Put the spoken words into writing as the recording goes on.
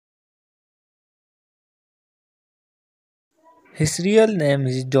His real name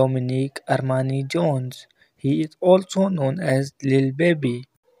is Dominic Armani Jones. He is also known as Lil Baby.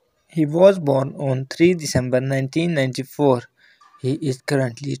 He was born on 3 December 1994. He is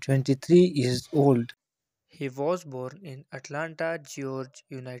currently 23 years old. He was born in Atlanta, Georgia,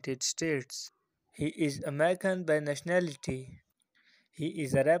 United States. He is American by nationality. He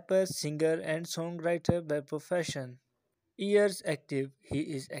is a rapper, singer, and songwriter by profession. Years active. He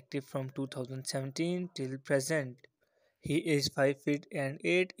is active from 2017 till present. He is 5 feet and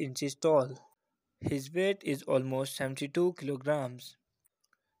 8 inches tall. His weight is almost 72 kilograms.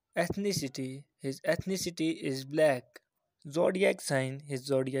 Ethnicity. His ethnicity is black. Zodiac sign. His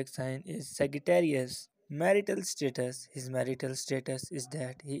zodiac sign is Sagittarius. Marital status. His marital status is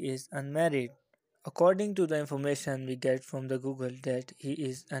that he is unmarried. According to the information we get from the Google that he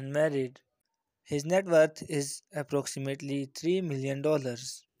is unmarried. His net worth is approximately $3 million.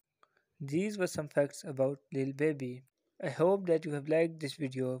 These were some facts about Lil Baby. I hope that you have liked this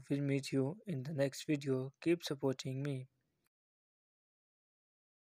video. We'll meet you in the next video. Keep supporting me.